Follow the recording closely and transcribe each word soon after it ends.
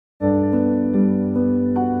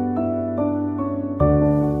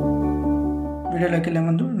వీడియోలోకి వెళ్ళే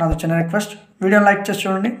ముందు నాది చిన్న రిక్వెస్ట్, వీడియోని లైక్ చేసి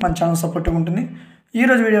చూడండి, మన ఛానల్ సపోర్ట్గా ఉంటుంది.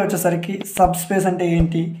 ఈరోజు వీడియో వచ్చేసరికి సబ్ స్పేస్ అంటే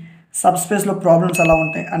ఏంటి, సబ్ స్పేస్లో ప్రాబ్లమ్స్ ఎలా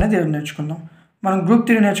ఉంటాయి అనేది నేర్చుకుందాం. మనం గ్రూప్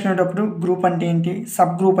థియరీ నేర్చుకునేటప్పుడు గ్రూప్ అంటే ఏంటి,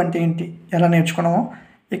 సబ్ గ్రూప్ అంటే ఏంటి ఎలా నేర్చుకున్నామో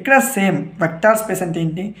ఇక్కడ సేమ్ వెక్టార్ స్పేస్ అంటే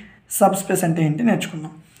ఏంటి, సబ్ స్పేస్ అంటే ఏంటి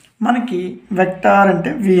నేర్చుకుందాం. మనకి వెక్టార్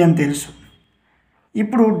అంటే వి అని తెలుసు.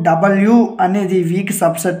 ఇప్పుడు డబ్ల్యూ అనేది వికి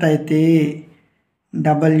సబ్సెట్ అయితే,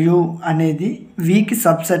 డబ్ల్యూ అనేది వికి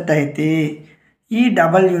సబ్సెట్ అయితే ఈ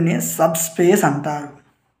డబ్ల్యూనే సబ్ స్పేస్ అంటారు.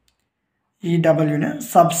 ఈ డబ్ల్యూనే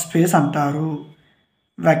సబ్ స్పేస్ అంటారు.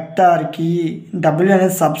 వెక్టార్కి డబ్ల్యూ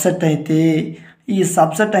అనేది సబ్సెట్ అయితే ఈ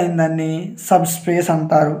సబ్సెట్ అయిందాన్ని సబ్ స్పేస్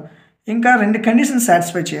అంటారు. ఇంకా రెండు కండిషన్స్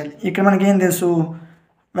సాటిస్ఫై చేయాలి. ఇక్కడ మనకి ఏం తెలుసు,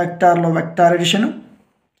 వెక్టార్లో వెక్టార్ ఎడిషన్,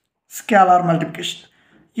 స్కేలార్ మల్టిప్లికేషన్,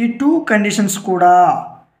 ఈ టూ కండిషన్స్ కూడా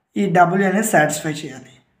ఈ డబ్ల్యూ అనేది సాటిస్ఫై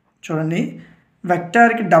చేయాలి. చూడండి,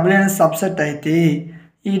 వెక్టార్కి డబ్ల్యూ అనేది సబ్సెట్ అయితే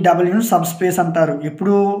ఈ డబ్ల్యూను సబ్ స్పేస్ అంటారు.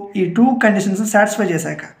 ఇప్పుడు ఈ టూ కండిషన్స్ని సాటిస్ఫై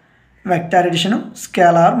చేశాక వెక్టార్ ఎడిషన్,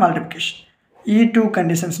 స్కేలార్ మల్టిప్లికేషన్, ఈ టూ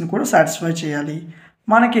కండిషన్స్ని కూడా సాటిస్ఫై చేయాలి.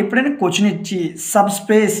 మనకి ఎప్పుడైనా క్వశ్చన్ ఇచ్చి సబ్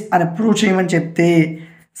స్పేస్ అని ప్రూవ్ చేయమని చెప్తే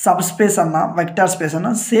సబ్ స్పేస్ అన్న వెక్టార్ స్పేస్ అన్న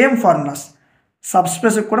సేమ్ ఫార్ములాస్. సబ్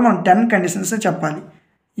స్పేస్కి కూడా మనం 10 కండిషన్స్ చెప్పాలి.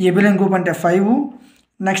 ఎబిలియన్ గ్రూప్ అంటే 5,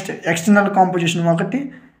 next external composition 1,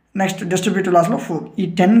 next distributive లాస్లో 4. ఈ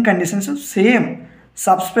 10 కండిషన్స్ సేమ్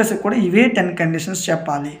సబ్ స్పేస్కి కూడా ఇవే 10 కండిషన్స్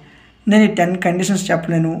చెప్పాలి. నేను ఈ 10 కండిషన్స్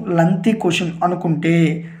చెప్పలేను, లెంతీ క్వశ్చన్ అనుకుంటే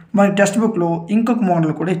మన టెక్స్ట్ బుక్లో ఇంకొక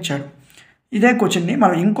మోడల్ కూడా ఇచ్చాడు. ఇదే క్వశ్చన్ని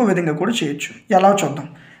మనం ఇంకో విధంగా కూడా చేయొచ్చు. ఎలా చూద్దాం.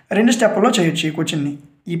 2 స్టెప్లో చేయొచ్చు ఈ క్వశ్చన్ని.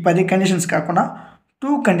 ఈ 10 కండిషన్స్ కాకుండా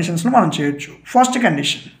 2 కండిషన్స్లో మనం చేయొచ్చు. ఫస్ట్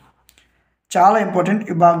కండిషన్ చాలా ఇంపార్టెంట్,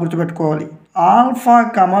 ఇవి బాగా గుర్తుపెట్టుకోవాలి. Alpha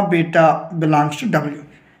comma beta belongs to W.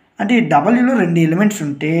 అంటే ఈ డబ్ల్యూలో 2 ఎలిమెంట్స్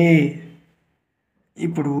ఉంటే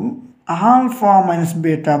ఇప్పుడు alpha minus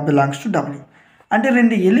beta belongs to W. అంటే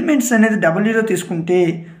 2 ఎలిమెంట్స్ అనేది డబ్ల్యూలో తీసుకుంటే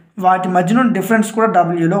వాటి మధ్యలో డిఫరెన్స్ కూడా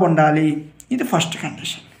డబ్ల్యూలో ఉండాలి. ఇది ఫస్ట్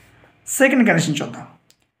కండిషన్. సెకండ్ కండిషన్ చూద్దాం.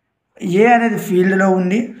 ఏ అనేది ఫీల్డ్లో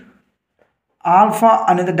ఉండి ఆల్ఫా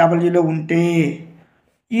అనేది డబ్ల్యూలో ఉంటే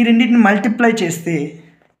ఈ రెండింటిని మల్టిప్లై చేస్తే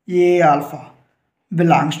ఏ ఆల్ఫా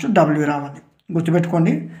బిలాంగ్స్ టు డబ్ల్యూ రావాలి.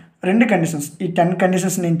 గుర్తుపెట్టుకోండి, 2 కండిషన్స్. ఈ 10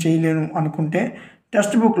 కండిషన్స్ నేను చేయలేను అనుకుంటే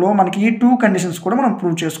టెక్స్ట్ బుక్లో మనకి ఈ 2 కండిషన్స్ కూడా మనం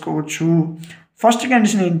ప్రూవ్ చేసుకోవచ్చు. ఫస్ట్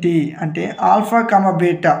కండిషన్ ఏంటి అంటే alpha comma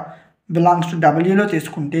beta belongs to డబ్ల్యూలో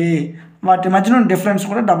తీసుకుంటే వాటి మధ్యలో డిఫరెన్స్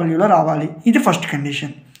కూడా డబ్ల్యూలో రావాలి. ఇది first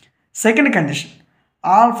condition. Second condition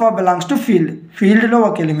alpha belongs to field. ఫీల్డ్లో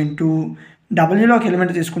ఒక ఎలిమెంటు, డబ్ల్యూలో ఒక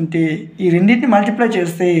ఎలిమెంట్ తీసుకుంటే ఈ రెండింటిని మల్టిప్లై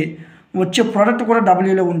చేస్తే వచ్చే ప్రోడక్ట్ కూడా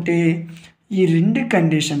డబ్ల్యూలో ఉంటే ఈ 2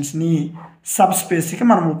 కండిషన్స్ని సబ్ స్పేస్కి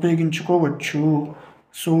మనం ఉపయోగించుకోవచ్చు.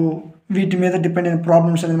 సో వీటి మీద డిపెండ్ అయిన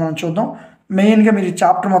ప్రాబ్లమ్స్ అనేది మనం చూద్దాం. మెయిన్గా మీరు ఈ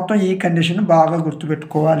చాప్టర్ మొత్తం ఈ కండిషన్ బాగా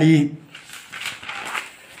గుర్తుపెట్టుకోవాలి.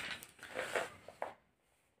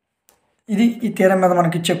 ఇది ఈ థియరం మీద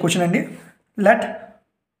మనకి ఇచ్చే క్వశ్చన్ అండి. Let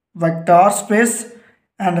vector space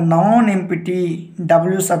and non-empty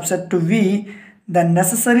W subset to V the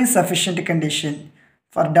necessary sufficient condition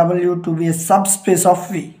for W to be a subspace of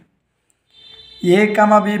V. A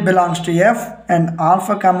comma B belongs to F and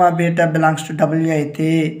alpha comma beta belongs to W అయితే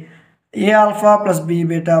A alpha plus B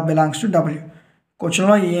beta belongs to W.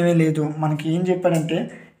 క్వశ్చన్లో ఏమీ లేదు, మనకి ఏం చెప్పాడంటే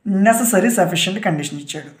necessary sufficient condition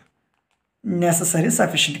ఇచ్చాడు. Necessary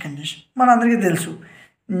sufficient condition మనందరికీ తెలుసు.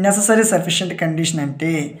 నెససరీ సఫిషియంట్ కండిషన్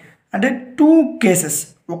అంటే 2 కేసెస్,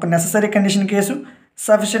 ఒక necessary condition case,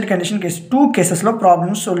 sufficient condition case, 2 కేసెస్లో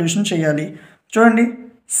ప్రాబ్లమ్ సొల్యూషన్ చేయాలి. చూడండి,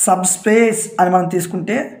 సబ్ స్పేస్ అని మనం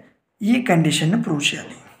తీసుకుంటే ఈ కండిషన్ని ప్రూవ్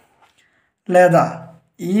చేయాలి, లేదా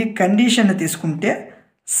ఈ కండిషన్ని తీసుకుంటే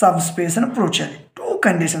సబ్ స్పేస్ అని ప్రూవ్ చేయాలి. 2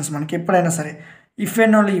 కండిషన్స్ మనకి ఎప్పుడైనా సరే, ఇఫ్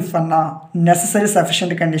అండ్ ఓన్లీ ఇఫ్ అన్నా నెససరీ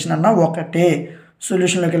సఫిషియంట్ కండిషన్ అన్నా ఒకటే.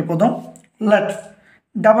 సొల్యూషన్లోకి వెళ్ళిపోదాం. Let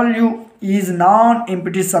W is non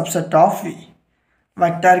empty subset of we.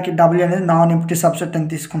 వెక్టార్కి W అనేది నాన్ ఎంప్టీ సబ్సెట్ అని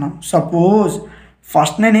తీసుకున్నాను. సపోజ్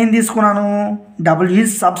ఫస్ట్ నేను ఏం తీసుకున్నాను, W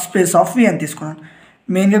is sub space of వి అని తీసుకున్నాను.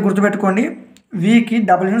 మెయిన్గా గుర్తుపెట్టుకోండి, వికి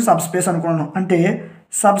డబ్ల్యూని సబ్ స్పేస్ అనుకున్నాను, అంటే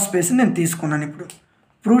సబ్ స్పేస్ని నేను తీసుకున్నాను. ఇప్పుడు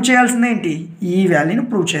ప్రూవ్ చేయాల్సింది ఏంటి, ఈ వాల్యూని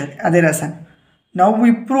ప్రూవ్ చేయాలి, అదే రాశాను. Now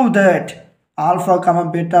we prove that alpha comma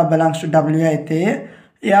beta belongs to W అయితే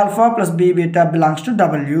ఏ alpha plus be beta belongs to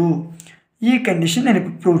W. ఈ కండిషన్ నేను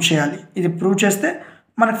ఇప్పుడు ప్రూవ్ చేయాలి. ఇది ప్రూవ్ చేస్తే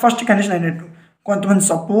మనకు ఫస్ట్ కండిషన్ అయినట్టు. కొంతమంది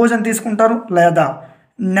సపోజ్ అని తీసుకుంటారు, లేదా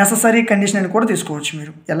నెససరీ కండిషన్ అని కూడా తీసుకోవచ్చు.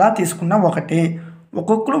 మీరు ఎలా తీసుకున్నా ఒకటే,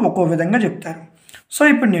 ఒక్కొక్కరు ఒక్కో విధంగా చెప్తారు. సో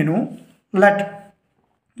ఇప్పుడు నేను లెట్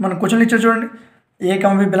మన క్వశ్చన్లు ఇచ్చారు చూడండి, ఏ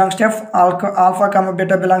comma B belongs to F, alpha comma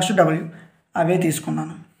beta belongs to W, అవే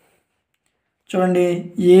తీసుకున్నాను. చూడండి,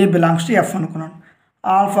 ఏ బిలాంగ్స్ టు ఎఫ్ అనుకున్నాను,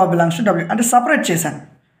 ఆల్ఫా బిలాంగ్స్ టు డబ్ల్యూ అంటే సపరేట్ చేశాను.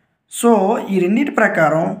 సో ఈ రెండింటి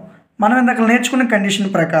ప్రకారం మనం ఇందాక నేర్చుకున్న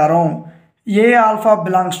కండిషన్ ప్రకారం ఏ ఆల్ఫా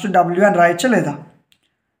బిలాంగ్స్ టు డబ్ల్యూ అని రాయొచ్చా లేదా?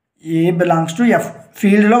 ఏ బిలాంగ్స్ టు ఎఫ్,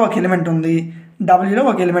 ఫీల్డ్లో ఒక ఎలిమెంట్ ఉంది, డబ్ల్యూలో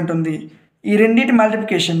ఒక ఎలిమెంట్ ఉంది, ఈ రెండింటి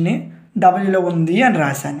మల్టిప్లికేషన్ని డబ్ల్యూలో ఉంది అని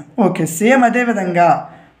రాశాను. ఓకే, సేమ్ అదేవిధంగా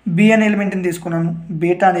బి అనే ఎలిమెంట్ని తీసుకున్నాను,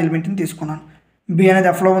 బీటా అనే ఎలిమెంట్ని తీసుకున్నాను. బి అనేది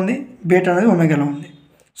ఎఫ్లో ఉంది, బీటా అనేది ఒమేగాలో ఉంది,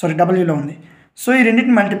 డబ్ల్యూలో ఉంది. సో ఈ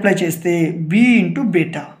రెండింటిని మల్టిప్లై చేస్తే B into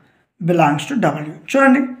beta belongs to W.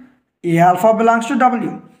 చూడండి, ఏ alpha belongs to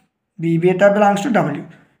W, B beta belongs to W.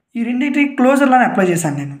 ఈ రెండింటి క్లోజర్లను అప్లై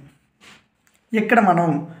చేశాను నేను. ఇక్కడ మనం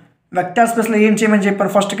వెక్టార్ స్పేస్లో ఏం చేయమని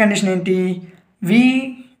చెప్పాను? ఫస్ట్ కండిషన్ ఏంటి? వి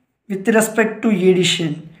with respect to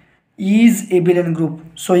edition is ఎబిలియన్ group.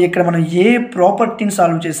 So ఇక్కడ మనం ఏ ప్రాపర్టీని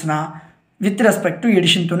సాల్వ్ చేసినా విత్ రెస్పెక్ట్ టు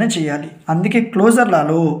ఎడిషన్తోనే చేయాలి. అందుకే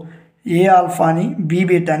క్లోజర్లలో ఏ ఆల్ఫాని బి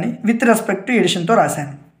బీటాని విత్ రెస్పెక్ట్ టు ఎడిషన్తో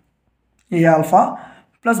రాశాను. ఏ alpha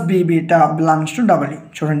plus B beta belongs to W.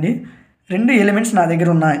 చూడండి, రెండు ఎలిమెంట్స్ నా దగ్గర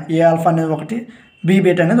ఉన్నాయి, ఏ ఆల్ఫా అనేది ఒకటి, బి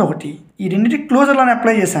బీటా అనేది ఒకటి. ఈ రెండింటి క్లోజర్లను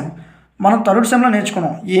అప్లై చేశాను. మనం థర్డ్ సెమ్లో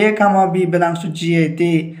నేర్చుకున్నాం, ఏ comma B belongs to G అయితే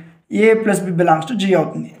ఏ plus B belongs to G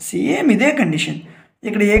అవుతుంది. సేమ్ ఇదే కండిషన్.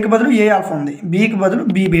 ఇక్కడ ఏకి బదులు ఏ ఆల్ఫా ఉంది, బీకి బదులు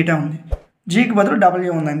బి బీటా ఉంది, జీకి బదులు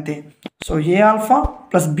డబ్ల్యూ ఉంది అంతే. So A alpha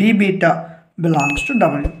plus B beta belongs to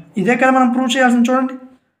W. ఇదే కదా మనం ప్రూవ్ చేయాల్సింది. చూడండి,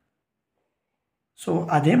 సో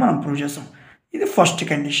అదే మనం ప్రూవ్ చేసాం. ఇది first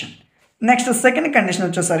condition. Next second condition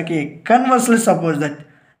వచ్చేసరికి కన్వర్స్లీ సపోజ్ దట్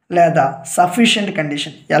లేదా సఫిషియంట్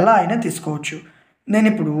కండిషన్. ఎలా అయినా తీసుకోవచ్చు. నేను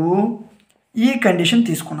ఇప్పుడు ఈ కండిషన్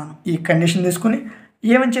తీసుకున్నాను. ఈ కండిషన్ తీసుకుని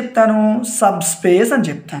ఏమని చెప్తాను? సబ్ స్పేస్ అని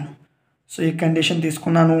చెప్తాను. సో ఈ కండిషన్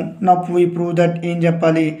తీసుకున్నాను. నా వీ ప్రూవ్ దట్ ఏం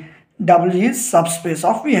చెప్పాలి? W is sub space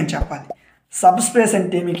of వి అని చెప్పాలి. సబ్ స్పేస్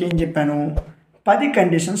అంటే మీకు ఏం చెప్పాను? 10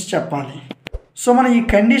 కండిషన్స్ చెప్పాలి. సో మనం ఈ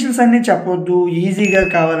కండిషన్స్ అన్నీ చెప్పొద్దు, ఈజీగా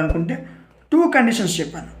కావాలనుకుంటే 2 కండిషన్స్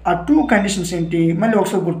చెప్పాను. ఆ 2 కండిషన్స్ ఏంటి మళ్ళీ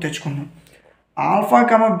ఒకసారి గుర్తు తెచ్చుకుందాం. Alpha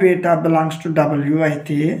comma beta belongs to W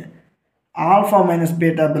అయితే alpha minus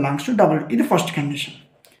beta belongs to W. ఇది ఫస్ట్ కండిషన్.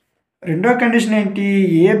 రెండో కండిషన్ ఏంటి?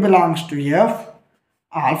 A belongs to F,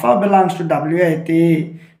 alpha belongs to W అయితే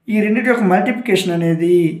ఈ రెండింటి యొక్క మల్టిప్లికేషన్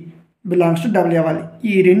అనేది బిలాంగ్స్ టు డబ్ల్యూ అవ్వాలి.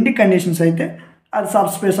 ఈ రెండు కండిషన్స్ అయితే అది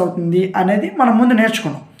సబ్ స్పేస్ అవుతుంది అనేది మనం ముందు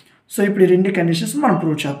నేర్చుకున్నాం. సో ఇప్పుడు ఈ రెండు కండిషన్స్ మనం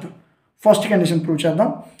ప్రూవ్ చేద్దాం. ఫస్ట్ కండిషన్ ప్రూవ్ చేద్దాం.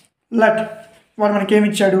 లెట్ వాడు మనకి ఏమి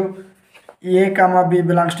ఇచ్చాడు? ఏ comma B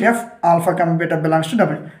belongs to F, alpha comma beta belongs to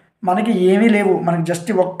W. మనకి ఏమీ లేవు, మనకి జస్ట్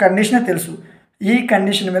ఒక కండిషనే తెలుసు. ఈ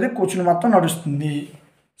కండిషన్ మీద కూర్చుని మొత్తం నడుస్తుంది.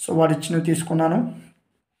 సో వాడు ఇచ్చినవి తీసుకున్నాను.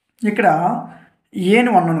 ఇక్కడ ఏని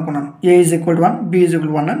 1 అనుకున్నాను, ఏ is equal to 1, B is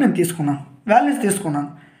equal to 1 అని నేను తీసుకున్నాను. వాల్యూస్ తీసుకున్నాను,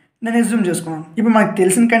 నేను ఎస్యూమ్ చేసుకున్నాను. ఇప్పుడు మనకు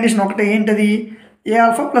తెలిసిన కండిషన్ ఒకటే, ఏంటది? ఏ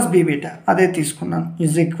ఆల్ఫా ప్లస్ బి బీటా, అదే తీసుకున్నాను.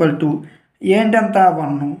 ఈజ్ ఈక్వల్ టు ఏ అంటే అంత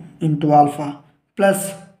 1 ఇంటూ ఆల్ఫా ప్లస్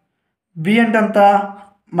బి అంటే అంత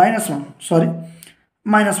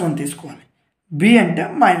 -1 తీసుకోవాలి. బి అంటే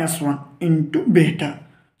 -1 into beta.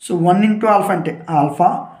 So 1 into alpha అంటే ఆల్ఫా,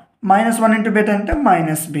 -1 ఇంటూ బీటా అంటే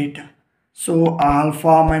minus beta. So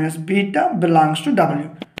alpha minus beta belongs to W.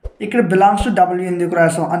 ఇక్కడ బిలాంగ్స్ టు డబ్ల్యూ ఎందుకు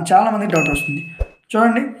రాసాం అని చాలామందికి డౌట్ వస్తుంది.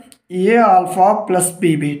 చూడండి, ఏ ఆల్ఫా ప్లస్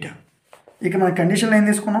బి బీటా, ఇక్కడ మన కండిషన్లో ఏం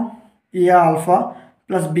తీసుకున్నాం? ఏ alpha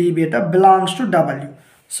plus B beta belongs to W.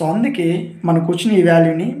 So అందుకే మనకు వచ్చిన ఈ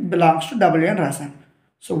వాల్యూని బిలాంగ్స్ టు డబ్ల్యూ అని రాశాను.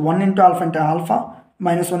 సో 1 ఇంటూ ఆల్ఫా అంటే ఆల్ఫా,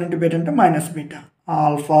 -1 ఇంటూ బీటా అంటే minus beta.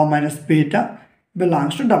 Alpha minus beta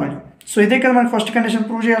belongs to W. So ఇదే కదా మనకి ఫస్ట్ కండిషన్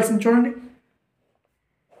ప్రూవ్ చేయాల్సింది. చూడండి,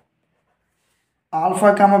 ఆల్ఫా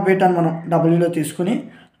కామా బీటాని మనం డబ్ల్యూలో తీసుకుని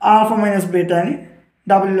ఆల్ఫా మైనస్ బీటాని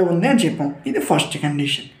డబ్ల్యూలో ఉంది అని చెప్పాం. ఇది ఫస్ట్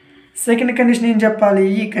కండిషన్. సెకండ్ కండిషన్ ఏం చెప్పాలి?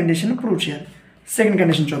 ఈ కండిషన్ ప్రూవ్ చేయాలి. సెకండ్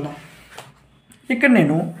కండిషన్ చూద్దాం. ఇక్కడ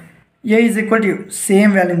నేను ఏ ఈజ్ ఈక్వల్ టు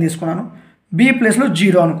సేమ్ వాల్యూని తీసుకున్నాను, బి ప్లేస్లో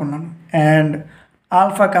 0 అనుకున్నాను, and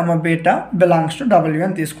alpha comma beta belongs to W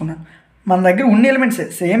అని తీసుకున్నాను. మన దగ్గర ఉన్న ఎలిమెంట్సే,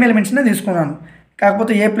 సేమ్ ఎలిమెంట్స్నే తీసుకున్నాను.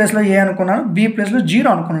 కాకపోతే ఏ ప్లేస్లో ఏ అనుకున్నాను, బి ప్లేస్లో 0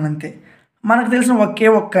 అనుకున్నాను అంతే. మనకు తెలిసిన ఒకే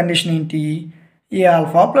ఒక కండిషన్ ఏంటి? ఏ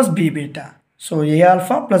alpha plus B beta. So A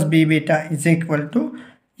alpha plus B beta is equal to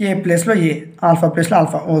ఏ ప్లేస్లో ఏ, ఆల్ఫా ప్లేస్లో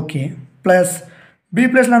ఆల్ఫా, ఓకే, ప్లస్ బి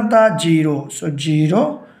ప్లేస్లో అంతా 0. So 0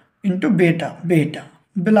 into beta, beta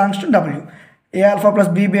belongs to W. A alpha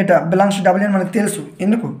plus B beta belongs to W అని మనకు తెలుసు.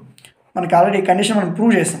 ఎందుకు? మనకి already condition మనం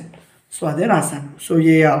ప్రూవ్ చేసాం. సో అదే రాశాను. సో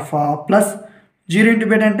ఏ ఆల్ఫా ప్లస్ 0 ఇంటూ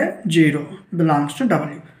బీటా అంటే 0 బిలాంగ్స్ టు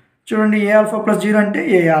డబ్ల్యూ. చూడండి, ఏ ఆల్ఫా ప్లస్ 0 అంటే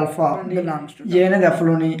ఏ ఆల్ఫా బిలాంగ్స్ టు ఏ అనేది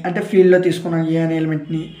ఎఫ్లోని అంటే ఫీల్డ్లో తీసుకున్నాం ఏ అనే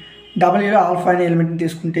ఎలిమెంట్ని, డబ్ల్యూలో ఆల్ఫా అనే ఎలిమెంట్ని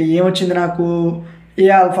తీసుకుంటే ఏమొచ్చింది నాకు? ఏ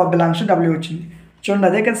ఆల్ఫా బిలాంగ్స్ టు డబ్ల్యూ వచ్చింది. చూడండి,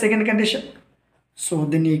 అదే కదా సెకండ్ కండిషన్. సో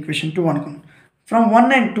దీన్ని ఈక్వేషన్ 2 అనుకున్నాం. ఫ్రమ్ 1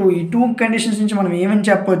 and 2 ఈ 2 కండిషన్స్ నుంచి మనం ఏమని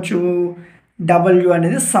చెప్పొచ్చు? డబ్ల్యూ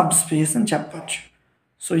అనేది సబ్ స్పేస్ అని చెప్పొచ్చు.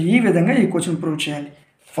 సో ఈ విధంగా ఈ క్వశ్చన్ ప్రూవ్ చేయాలి.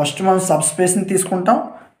 ఫస్ట్ మనం సబ్ స్పేస్ని తీసుకుంటాం,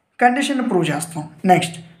 కండిషన్ని ప్రూవ్ చేస్తాం.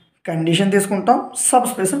 నెక్స్ట్ కండిషన్ తీసుకుంటాం, సబ్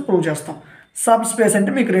స్పేస్ని ప్రూవ్ చేస్తాం. సబ్ స్పేస్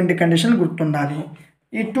అంటే మీకు 2 కండిషన్లు గుర్తుండాలి.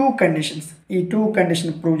 ఈ 2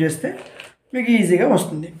 కండిషన్ ప్రూవ్ చేస్తే మీకు ఈజీగా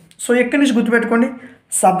వస్తుంది. సో ఎక్కడి నుంచి గుర్తుపెట్టుకోండి,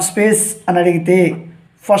 సబ్ స్పేస్ అని అడిగితే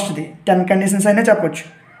ఫస్ట్ది 10 కండిషన్స్ అయినా చెప్పొచ్చు,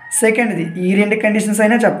 సెకండ్ది ఈ 2 కండిషన్స్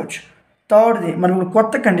అయినా చెప్పొచ్చు, థర్డ్ది మనం ఇప్పుడు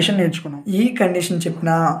కొత్త కండిషన్ నేర్చుకున్నాం, ఈ కండిషన్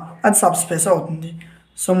చెప్పినా అది సబ్ స్పేస్ అవుతుంది.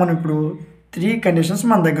 సో మనం ఇప్పుడు 3 కండిషన్స్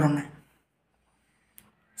మన దగ్గర ఉన్నాయి.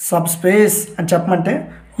 సబ్ స్పేస్ అని చెప్పమంటే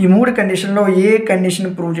ఈ 3 కండిషన్లో ఏ కండిషన్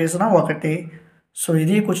ప్రూవ్ చేసినా ఒకటే. సో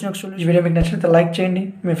ఇది క్వశ్చన్ యొక్క సొల్యూషన్. వీడియో మీకు నచ్చినట్లయితే లైక్ చేయండి,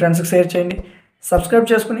 మీ ఫ్రెండ్స్కి షేర్ చేయండి,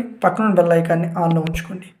 సబ్స్క్రైబ్ చేసుకుని పక్కన బెల్ ఐకాన్ని ఆన్లో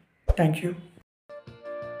ఉంచుకోండి. Thank you.